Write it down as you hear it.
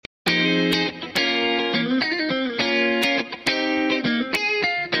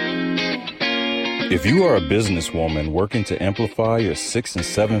If you are a businesswoman working to amplify your 6- and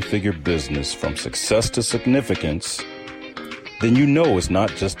 7-figure business from success to significance, then you know it's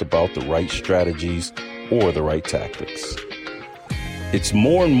not just about the right strategies or the right tactics. It's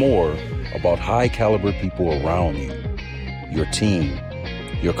more and more about high caliber people around you, your team,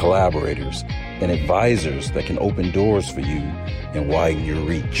 your collaborators, and advisors that can open doors for you and widen your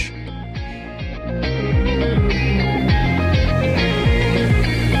reach.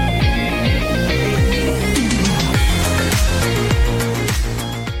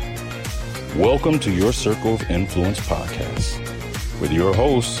 Welcome to your Circle of Influence podcast with your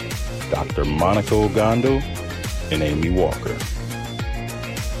hosts, Dr. Monica Ogando and Amy Walker.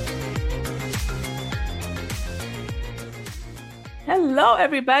 Hello,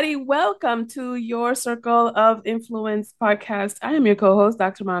 everybody. Welcome to your Circle of Influence podcast. I am your co-host,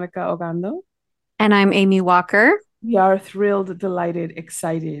 Dr. Monica Ogando. And I'm Amy Walker. We are thrilled, delighted,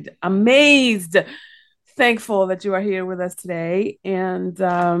 excited, amazed, thankful that you are here with us today. And,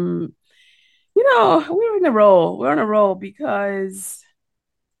 we're in a roll. We're on a roll because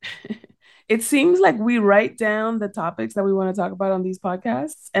it seems like we write down the topics that we want to talk about on these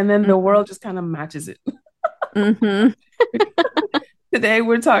podcasts, and then the world just kind of matches it. Today,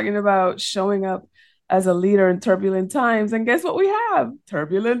 we're talking about showing up as a leader in turbulent times. And guess what we have?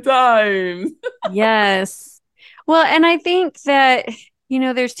 Turbulent times. Yes. Well, and I think that,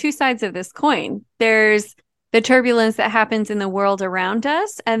 there's two sides of this coin. There's the turbulence that happens in the world around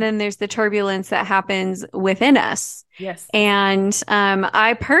us, and then there's the turbulence that happens within us. Yes. And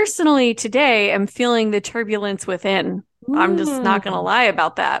I personally today am feeling the turbulence within. I'm just not going to lie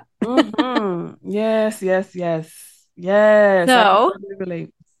about that. Yes. So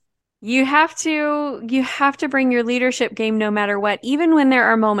you have to bring your leadership game no matter what, even when there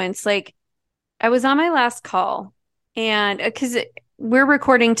are moments like I was on my last call, and because we're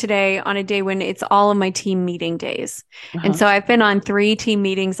recording today on a day when it's all of my team meeting days. And so I've been on 3 team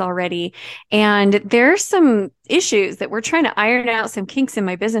meetings already, and there's some issues that we're trying to iron out, some kinks in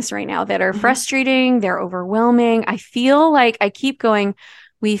my business right now that are frustrating. They're overwhelming. I feel like I keep going,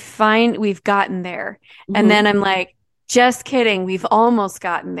 we've gotten there. And then I'm like, just kidding. We've almost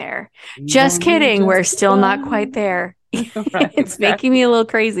gotten there. Just kidding. We're still not quite there. Right, it's making me a little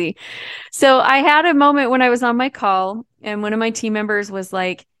crazy. So I had a moment when I was on my call, and one of my team members was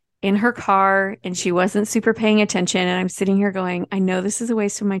like in her car and she wasn't super paying attention. And I'm sitting here going, I know this is a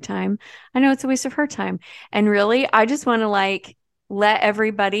waste of my time. I know it's a waste of her time. And really, I just want to let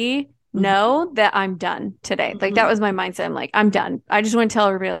everybody know that I'm done today. Like that was my mindset. I'm like, I'm done. I just want to tell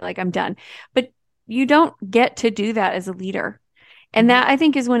everybody I'm done. But you don't get to do that as a leader. And that I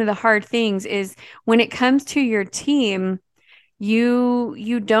think is one of the hard things is when it comes to your team,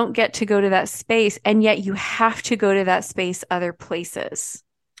 you don't get to go to that space, and yet you have to go to that space other places.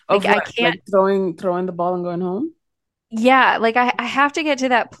 I can't throwing the ball and going home. Yeah, I have to get to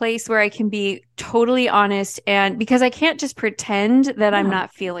that place where I can be totally honest, and because I can't just pretend that I'm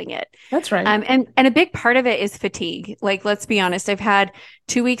not feeling it. That's right. And a big part of it is fatigue. Let's be honest. I've had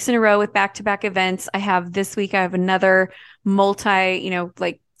 2 weeks in a row with back-to-back events. This week I have another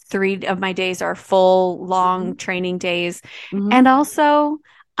 3 of my days are full, long training days. And also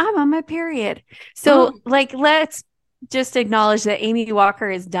I'm on my period. So let's just acknowledge that Amy Walker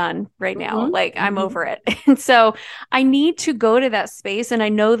is done right now. I'm over it. And so I need to go to that space. And I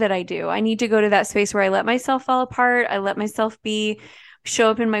know that I do. I need to go to that space where I let myself fall apart. I let myself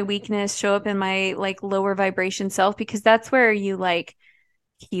show up in my weakness, show up in my lower vibration self, because that's where you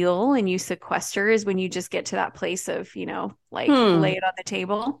heal and you sequester, is when you just get to that place of, lay it on the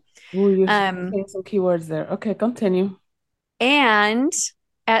table. Ooh, you're saying some keywords there. Okay, continue. And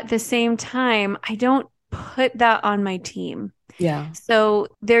at the same time, I don't put that on my team. Yeah. So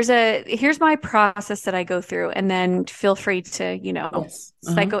here's my process that I go through, and then feel free to,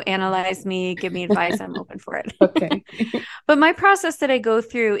 psychoanalyze me, give me advice. I'm open for it. Okay. But my process that I go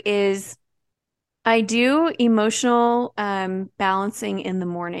through is I do emotional balancing in the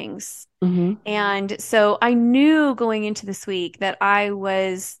mornings. And so I knew going into this week that I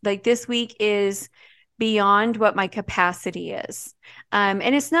was this week is beyond what my capacity is. And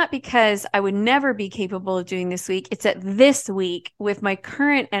it's not because I would never be capable of doing this week. It's that this week, with my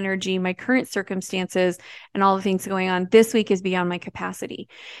current energy, my current circumstances, and all the things going on, this week is beyond my capacity.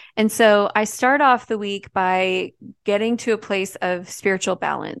 And so I start off the week by getting to a place of spiritual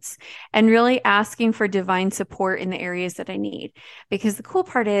balance and really asking for divine support in the areas that I need. Because the cool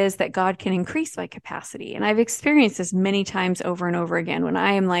part is that God can increase my capacity. And I've experienced this many times over and over again when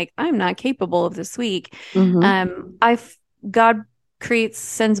I am I'm not capable of this week. God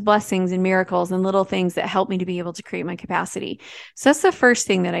sends blessings and miracles and little things that help me to be able to create my capacity. So that's the first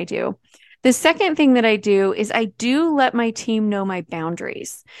thing that I do. The second thing that I do is I do let my team know my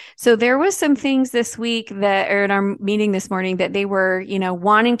boundaries. So there was some things this week or in our meeting this morning that they were,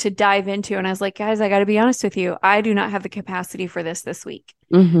 wanting to dive into. And I was like, guys, I got to be honest with you. I do not have the capacity for this week.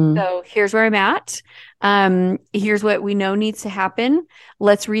 Mm-hmm. So here's where I'm at. Here's what we know needs to happen.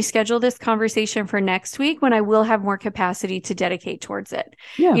 Let's reschedule this conversation for next week when I will have more capacity to dedicate towards it.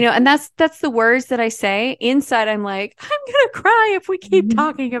 Yeah. And that's the words that I say. Inside, I'm like, I'm going to cry if we keep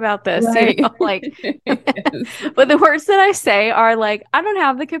talking about this. Right. But the words that I say are like, I don't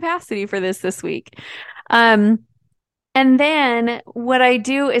have the capacity for this week. And then what I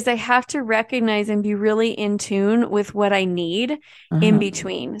do is I have to recognize and be really in tune with what I need in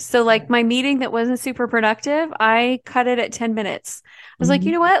between. So like my meeting that wasn't super productive, I cut it at 10 minutes. I was like,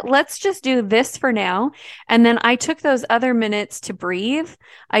 you know what? Let's just do this for now. And then I took those other minutes to breathe.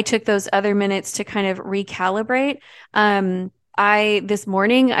 I took those other minutes to kind of recalibrate. This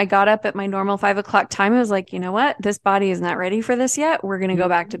morning I got up at my normal 5 o'clock time. I was like, you know what? This body is not ready for this yet. We're going to go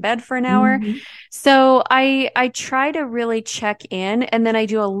back to bed for an hour. So I try to really check in, and then I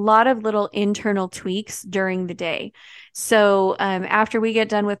do a lot of little internal tweaks during the day. So after we get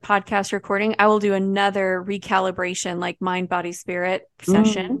done with podcast recording, I will do another recalibration, like mind, body, spirit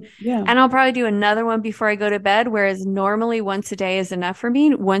session. And I'll probably do another one before I go to bed. Whereas normally once a day is enough for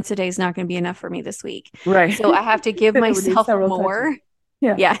me. Once a day is not going to be enough for me this week. Right. So I have to give myself more.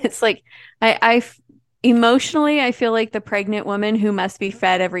 Yeah. It's like I emotionally, I feel like the pregnant woman who must be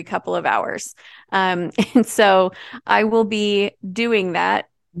fed every couple of hours. And so I will be doing that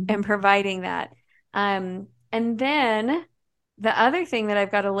and providing that. And then the other thing that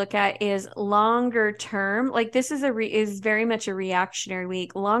I've got to look at is longer term. Like this is very much a reactionary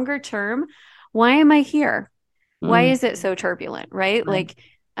week. Longer term, why am I here? Why is it so turbulent, right? Like,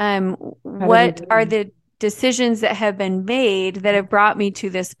 what are the decisions that have been made that have brought me to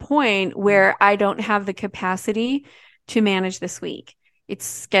this point where I don't have the capacity to manage this week?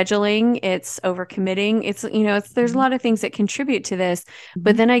 It's scheduling, it's overcommitting, there's a lot of things that contribute to this,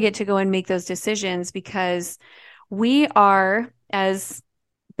 but then I get to go and make those decisions because we are, as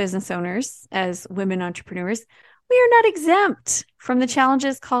business owners, as women entrepreneurs, we are not exempt from the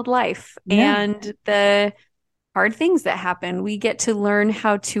challenges called life and the hard things that happen. We get to learn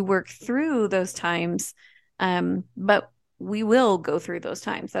how to work through those times, but we will go through those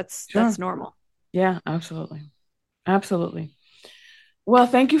times. That's normal. Yeah, absolutely. Absolutely. Well,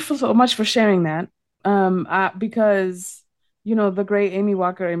 thank you so much for sharing that. Because, the great Amy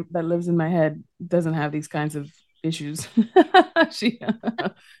Walker that lives in my head doesn't have these kinds of issues.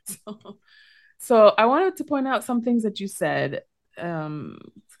 So I wanted to point out some things that you said, kind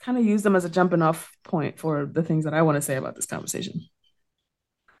of use them as a jumping off point for the things that I want to say about this conversation.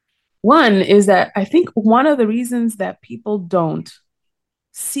 One is that I think one of the reasons that people don't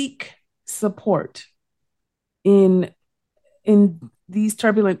seek support in these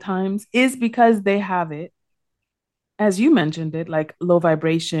turbulent times is because they have it, as you mentioned it, like low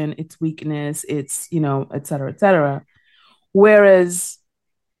vibration, it's weakness, it's, et cetera, et cetera. Whereas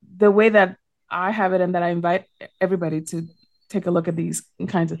the way that I have it and that I invite everybody to take a look at these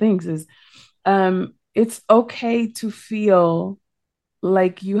kinds of things is it's okay to feel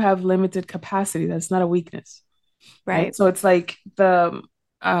like you have limited capacity. That's not a weakness. Right. So it's like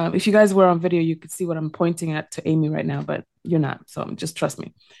if you guys were on video, you could see what I'm pointing at to Amy right now, but you're not. So just trust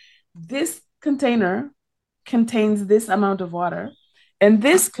me. This container contains this amount of water, and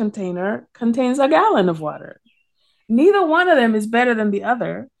this container contains a gallon of water. Neither one of them is better than the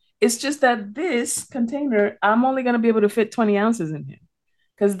other. It's just that this container, I'm only going to be able to fit 20 ounces in here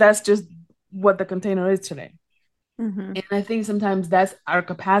because that's just what the container is today. And I think sometimes that's our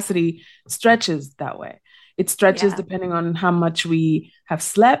capacity stretches that way. It stretches depending on how much we have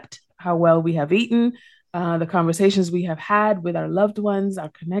slept, how well we have eaten, the conversations we have had with our loved ones, our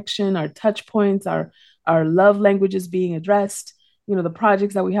connection, our touch points, our love languages being addressed, the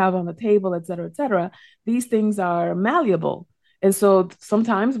projects that we have on the table, et cetera, et cetera. These things are malleable. And so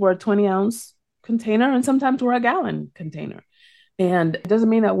sometimes we're a 20-ounce container and sometimes we're a gallon container. And it doesn't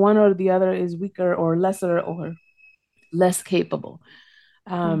mean that one or the other is weaker or lesser or less capable.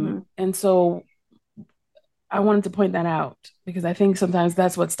 And so I wanted to point that out because I think sometimes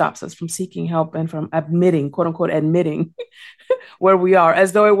that's what stops us from seeking help and from admitting, quote unquote, admitting where we are,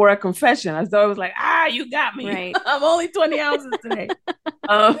 as though it were a confession, as though it was like, you got me. Right. I'm only 20 ounces today.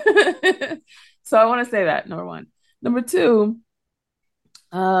 So I want to say that, number one. Number two,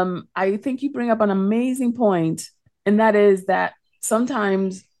 I think you bring up an amazing point, and that is that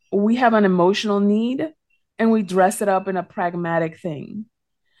sometimes we have an emotional need and we dress it up in a pragmatic thing.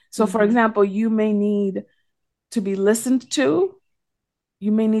 So, for example, you may need to be listened to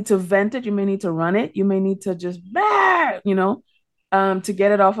You may need to vent it. You may need to run it. You may need to just, to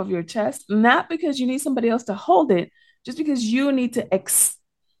get it off of your chest. Not because you need somebody else to hold it, just because you need to exercise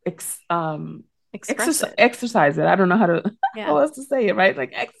it. I don't know how to how else to say it, right?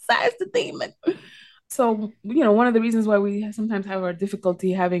 Like exercise the demon. So, one of the reasons why we sometimes have our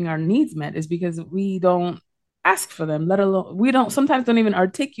difficulty having our needs met is because we don't ask for them, let alone we don't sometimes don't even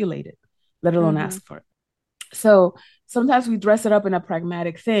articulate it, let alone ask for it. So sometimes we dress it up in a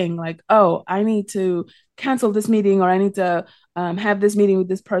pragmatic thing, like, oh, I need to cancel this meeting, or I need to have this meeting with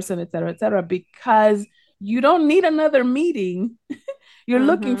this person, et cetera, because you don't need another meeting. You're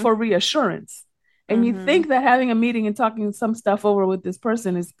looking for reassurance. And you think that having a meeting and talking some stuff over with this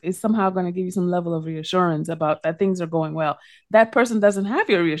person is somehow going to give you some level of reassurance about that things are going well. That person doesn't have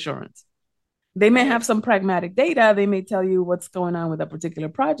your reassurance. They may have some pragmatic data. They may tell you what's going on with a particular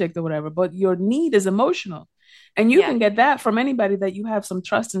project or whatever, but your need is emotional. And you can get that from anybody that you have some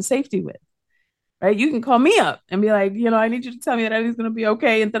trust and safety with, right? You can call me up and be like, I need you to tell me that everything's going to be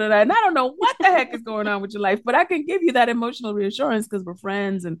okay. And I don't know what the heck is going on with your life, but I can give you that emotional reassurance because we're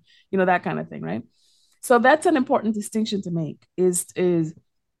friends and, that kind of thing, right? So that's an important distinction to make is to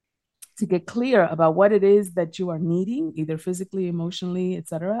get clear about what it is that you are needing, either physically, emotionally, et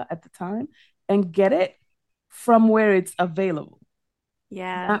cetera, at the time, and get it from where it's available.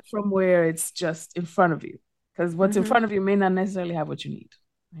 Yeah. Not from where it's just in front of you. Because what's in front of you may not necessarily have what you need.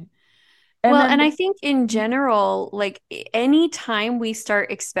 Right? And I think in general, like anytime we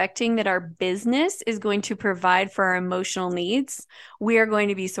start expecting that our business is going to provide for our emotional needs, we are going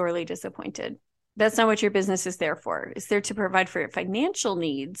to be sorely disappointed. That's not what your business is there for. It's there to provide for your financial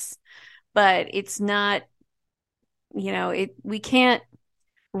needs, but it's not, we can't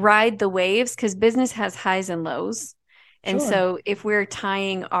ride the waves because business has highs and lows. And so if we're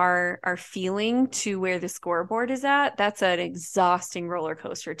tying our feeling to where the scoreboard is at, that's an exhausting roller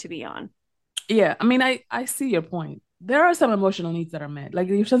coaster to be on. Yeah. I mean, I see your point. There are some emotional needs that are met, like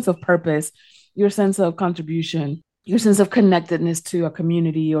your sense of purpose, your sense of contribution, your sense of connectedness to a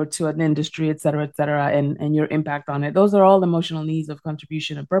community or to an industry, et cetera, and your impact on it. Those are all emotional needs of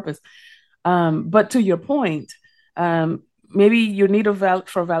contribution and purpose. But to your point, maybe your need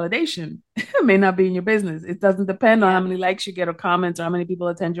for validation may not be in your business. It doesn't depend on how many likes you get or comments or how many people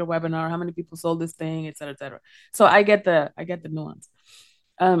attend your webinar, or how many people sold this thing, et cetera, et cetera. So I get the nuance.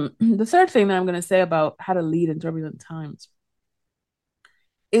 The third thing that I'm going to say about how to lead in turbulent times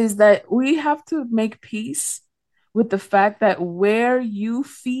is that we have to make peace with the fact that where you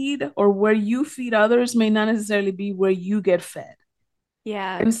feed or where you feed others may not necessarily be where you get fed.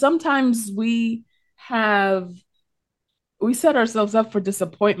 Yeah. And sometimes we set ourselves up for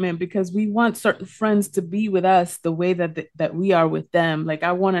disappointment because we want certain friends to be with us the way that we are with them. Like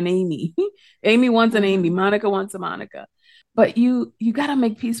I want an Amy. Amy wants an Amy. Monica wants a Monica. But you got to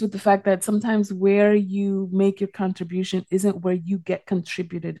make peace with the fact that sometimes where you make your contribution isn't where you get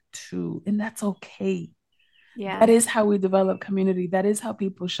contributed to. And that's okay. Yeah. That is how we develop community. That is how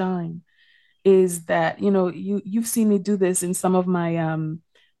people shine. Is that, you've seen me do this in some of my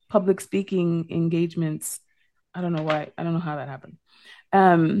public speaking engagements. I don't know why. I don't know how that happened.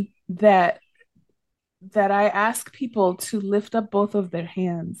 That I ask people to lift up both of their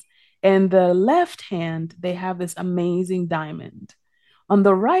hands. And the left hand, they have this amazing diamond. On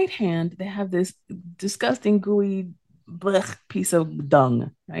the right hand, they have this disgusting, gooey piece of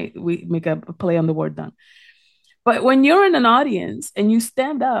dung, right? We make a play on the word dung. But when you're in an audience and you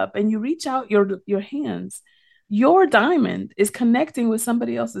stand up and you reach out your hands, your diamond is connecting with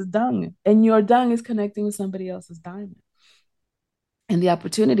somebody else's dung, and your dung is connecting with somebody else's diamond. And the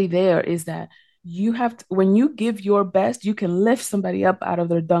opportunity there is that you have to, when you give your best, you can lift somebody up out of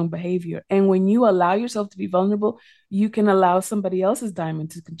their dung behavior. And when you allow yourself to be vulnerable, you can allow somebody else's diamond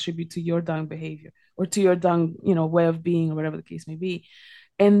to contribute to your dung behavior or to your dung, way of being, or whatever the case may be.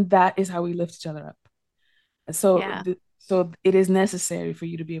 And that is how we lift each other up. So, so it is necessary for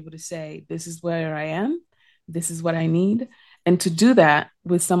you to be able to say, this is where I am. This is what I need. And to do that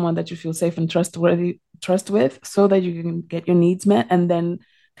with someone that you feel safe and trust with, so that you can get your needs met, and then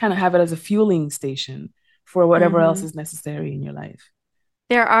kind of have it as a fueling station for whatever else is necessary in your life.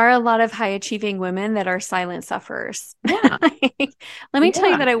 There are a lot of high achieving women that are silent sufferers. Yeah. Let me tell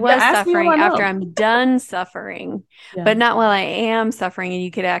you that I was suffering after I'm done suffering, but not while I am suffering, and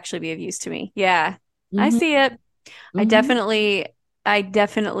you could actually be of use to me. Yeah. I see it. I definitely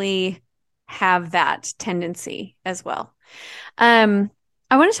have that tendency as well.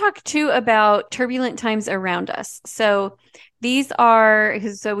 I want to talk too about turbulent times around us. So we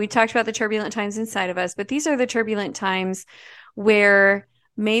talked about the turbulent times inside of us, but these are the turbulent times where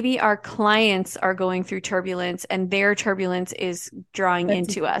maybe our clients are going through turbulence and their turbulence is drawing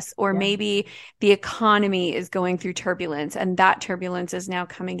into us, or maybe the economy is going through turbulence and that turbulence is now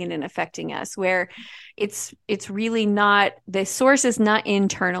coming in and affecting us, where it's really not, the source is not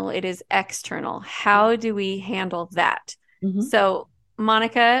internal, it is external. How do we handle that? So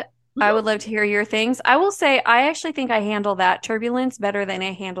Monica, I would love to hear your things. I will say, I actually think I handle that turbulence better than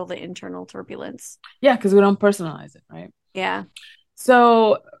I handle the internal turbulence. Yeah, because we don't personalize it, right? Yeah.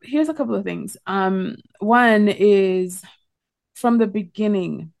 So here's a couple of things. One is from the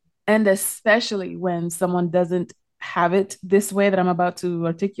beginning, and especially when someone doesn't have it this way that I'm about to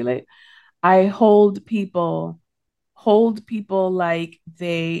articulate, I hold people like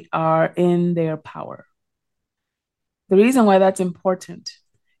they are in their power. The reason why that's important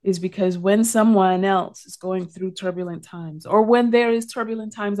is because when someone else is going through turbulent times, or when there is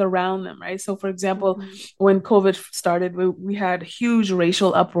turbulent times around them, right? So for example, when COVID started, we had huge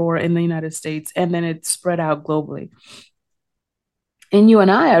racial uproar in the United States, and then it spread out globally. And you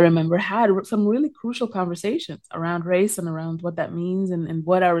and I remember, had some really crucial conversations around race and around what that means, and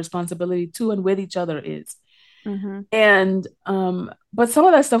what our responsibility to and with each other is. And but some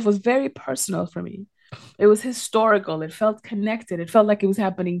of that stuff was very personal for me. It was historical. It felt connected. It felt like it was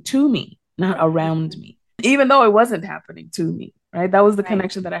happening to me, not around me, even though it wasn't happening to me, right? That was the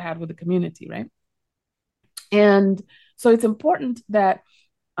connection that I had with the community, right? And so it's important that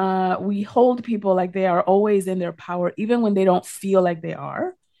we hold people like they are always in their power, even when they don't feel like they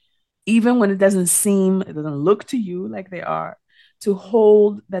are, even when it doesn't look to you like they are, to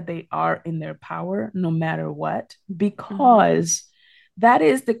hold that they are in their power no matter what, because that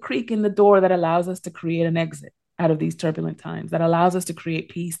is the creak in the door that allows us to create an exit out of these turbulent times, that allows us to create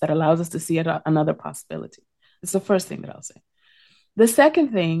peace, that allows us to see another possibility. It's the first thing that I'll say. The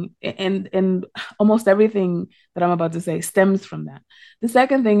second thing, and almost everything that I'm about to say stems from that. The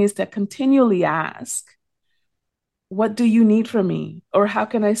second thing is to continually ask, what do you need from me? Or how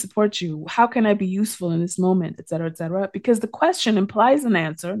can I support you? How can I be useful in this moment, et cetera, et cetera? Because the question implies an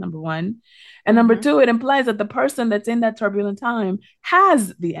answer, number one. And number two, it implies that the person that's in that turbulent time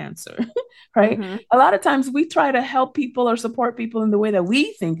has the answer, right? A lot of times we try to help people or support people in the way that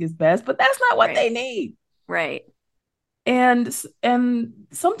we think is best, but that's not what they need. Right. And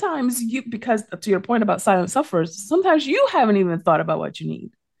sometimes because to your point about silent sufferers, sometimes you haven't even thought about what you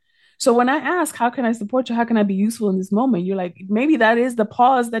need. So when I ask, how can I support you? How can I be useful in this moment? You're like, maybe that is the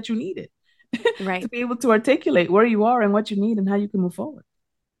pause that you needed to be able to articulate where you are and what you need and how you can move forward.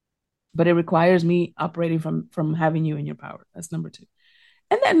 But it requires me operating from having you in your power. That's number two.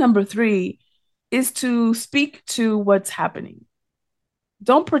 And then number three is to speak to what's happening.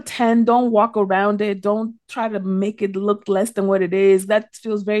 Don't pretend, don't walk around it. Don't try to make it look less than what it is. That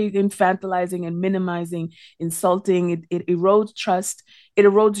feels very infantilizing and minimizing, insulting. It erodes trust. It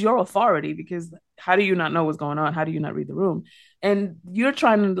erodes your authority, because how do you not know what's going on? How do you not read the room? And you're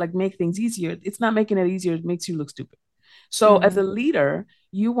trying to like make things easier. It's not making it easier. It makes you look stupid. So as a leader,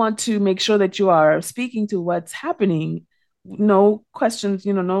 you want to make sure that you are speaking to what's happening. No questions,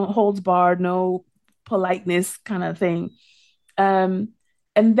 no holds barred, no politeness kind of thing.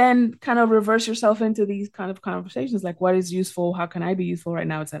 And then kind of reverse yourself into these kind of conversations, like what is useful? How can I be useful right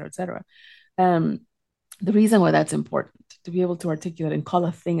now, et cetera, et cetera. The reason why that's important, to be able to articulate and call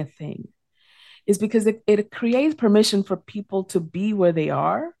a thing is because it creates permission for people to be where they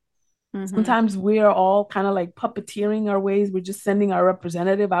are. Sometimes we are all kind of like puppeteering our ways. We're just sending our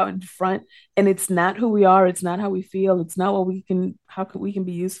representative out in front, and it's not who we are. It's not how we feel. It's not what we can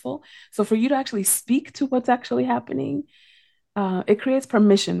be useful. So for you to actually speak to what's actually happening, it creates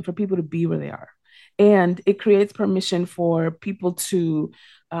permission for people to be where they are. And it creates permission for people to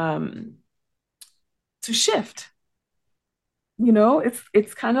shift.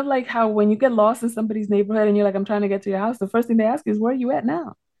 It's kind of like how when you get lost in somebody's neighborhood and you're like, I'm trying to get to your house, the first thing they ask is, where are you at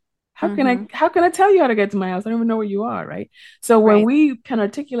now? How can I tell you how to get to my house? I don't even know where you are, right? So when we can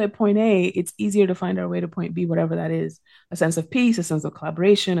articulate point A, it's easier to find our way to point B, whatever that is, a sense of peace, a sense of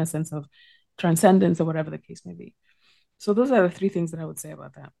collaboration, a sense of transcendence, or whatever the case may be. So those are the three things that I would say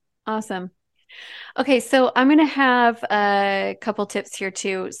about that. Awesome. Okay, so I'm going to have a couple tips here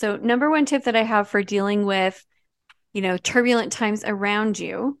too. So number one tip that I have for dealing with, turbulent times around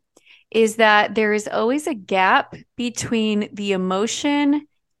you is that there is always a gap between the emotion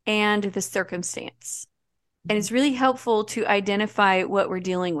and the circumstance. And it's really helpful to identify what we're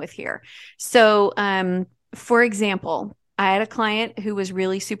dealing with here. So, for example, I had a client who was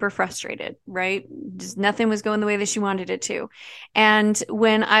really super frustrated, right? Just nothing was going the way that she wanted it to. And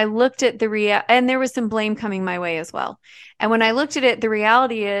when I looked at and there was some blame coming my way as well. And when I looked at it, the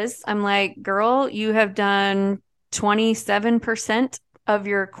reality is, I'm like, girl, you have done 27% of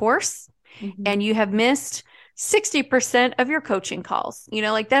your course and you have missed 60% of your coaching calls.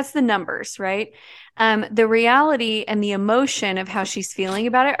 Like that's the numbers, right? The reality and the emotion of how she's feeling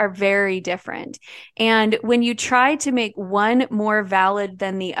about it are very different. And when you try to make one more valid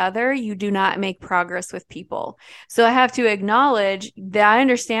than the other, you do not make progress with people. So I have to acknowledge that I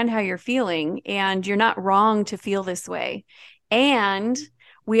understand how you're feeling and you're not wrong to feel this way. And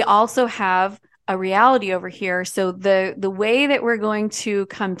we also have a reality over here. So the way that we're going to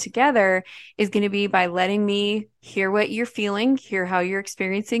come together is going to be by letting me hear what you're feeling, hear how you're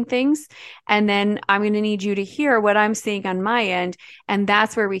experiencing things. And then I'm going to need you to hear what I'm seeing on my end. And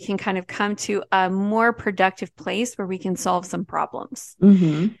that's where we can kind of come to a more productive place where we can solve some problems.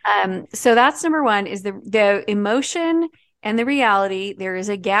 So that's number one, is the emotion and the reality. There is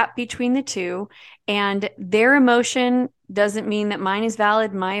a gap between the two, and their emotion doesn't mean that mine is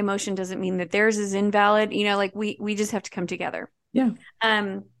valid. My emotion doesn't mean that theirs is invalid. Like we just have to come together. Yeah.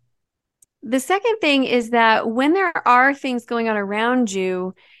 The second thing is that when there are things going on around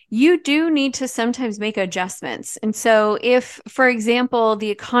you, you do need to sometimes make adjustments. And so if, for example, the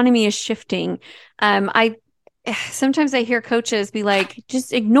economy is shifting, sometimes I hear coaches be like,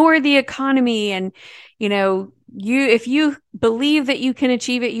 just ignore the economy. And, if you believe that you can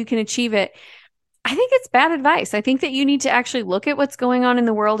achieve it, you can achieve it. I think it's bad advice. I think that you need to actually look at what's going on in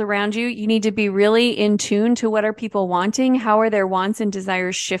the world around you. You need to be really in tune to what are people wanting? How are their wants and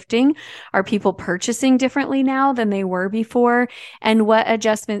desires shifting? Are people purchasing differently now than they were before? And what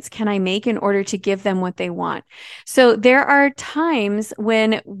adjustments can I make in order to give them what they want? So there are times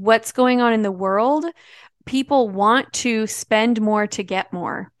when what's going on in the world, people want to spend more to get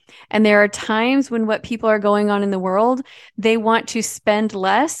more. And there are times when what people are going on in the world, they want to spend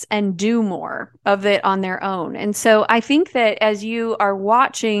less and do more of it on their own. And so I think that as you are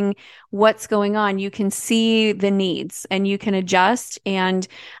watching what's going on, you can see the needs and you can adjust, and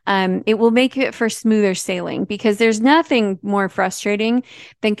it will make it for smoother sailing, because there's nothing more frustrating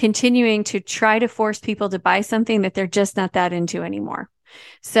than continuing to try to force people to buy something that they're just not that into anymore.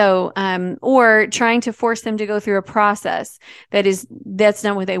 So, or trying to force them to go through a process that's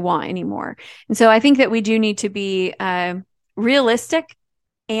not what they want anymore. And so I think that we do need to be realistic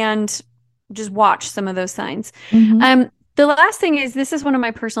and just watch some of those signs. The last thing is, this is one of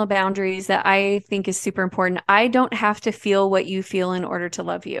my personal boundaries that I think is super important. I don't have to feel what you feel in order to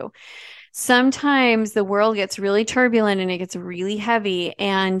love you. Sometimes the world gets really turbulent and it gets really heavy.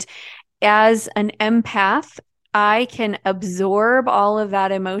 And as an empath, I can absorb all of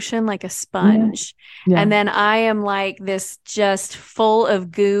that emotion like a sponge. Yeah. And then I am like this just full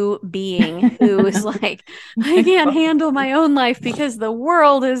of goo being who is like, I can't handle my own life because the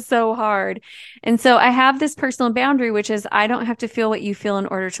world is so hard. And so I have this personal boundary, which is I don't have to feel what you feel in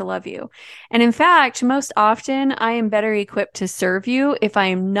order to love you. And in fact, most often I am better equipped to serve you if I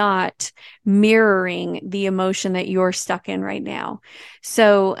am not mirroring the emotion that you're stuck in right now.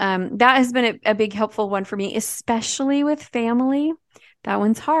 So that has been a big helpful one for me, especially with family. That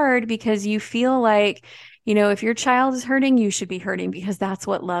one's hard because you feel like, if your child is hurting, you should be hurting because that's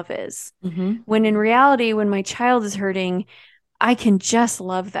what love is. When in reality, when my child is hurting, I can just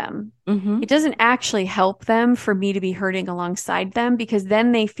love them. It doesn't actually help them for me to be hurting alongside them, because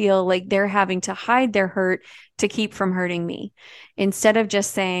then they feel like they're having to hide their hurt to keep from hurting me. Instead of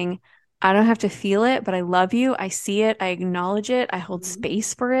just saying, I don't have to feel it, but I love you. I see it. I acknowledge it. I hold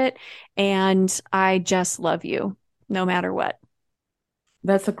space for it. And I just love you no matter what.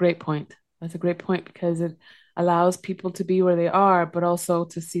 That's a great point. That's a great point, because it allows people to be where they are, but also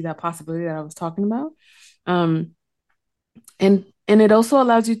to see that possibility that I was talking about. And it also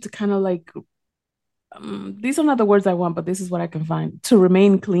allows you to kind of like, these are not the words I want, but this is what I can find, to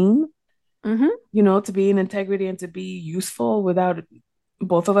remain clean, to be in integrity and to be useful without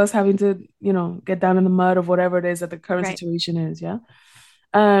both of us having to, get down in the mud of whatever it is that the current situation is. Yeah.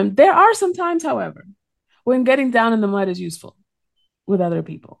 There are some times, however, when getting down in the mud is useful with other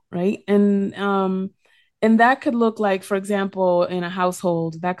people. Right. And that could look like, for example, in a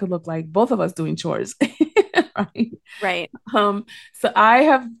household, that could look like both of us doing chores. Right. So I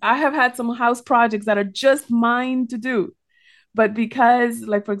have had some house projects that are just mine to do. But because,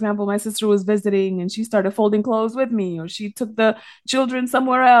 like, for example, my sister was visiting and she started folding clothes with me, or she took the children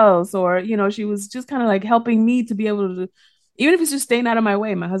somewhere else, or, she was just kind of like helping me to be able to, even if it's just staying out of my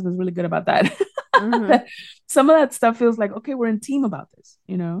way. My husband's really good about that. Some of that stuff feels like, okay, we're in team about this,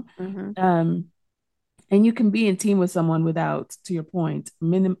 and you can be in team with someone without, to your point,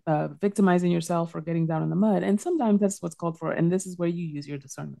 victimizing yourself or getting down in the mud. And sometimes that's what's called for. And this is where you use your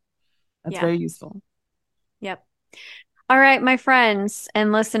discernment. That's very useful. Yep. All right, my friends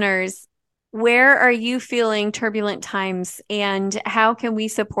and listeners, where are you feeling turbulent times, and how can we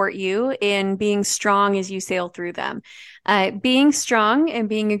support you in being strong as you sail through them? Being strong and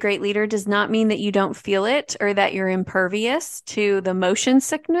being a great leader does not mean that you don't feel it or that you're impervious to the motion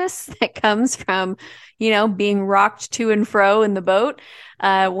sickness that comes from, being rocked to and fro in the boat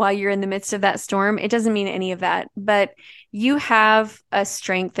while you're in the midst of that storm. It doesn't mean any of that, but you have a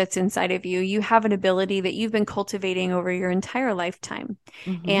strength that's inside of you. You have an ability that you've been cultivating over your entire lifetime.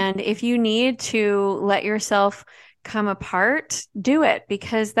 Mm-hmm. And if you need to let yourself come apart, do it,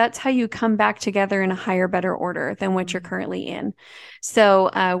 because that's how you come back together in a higher, better order than what you're currently in.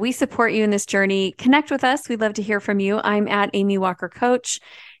 So we support you in this journey. Connect with us. We'd love to hear from you. I'm at Amy Walker Coach,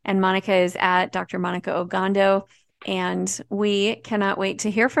 and Monica is at Dr. Monica Ogando. And we cannot wait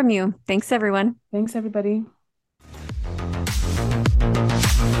to hear from you. Thanks, everyone. Thanks, everybody.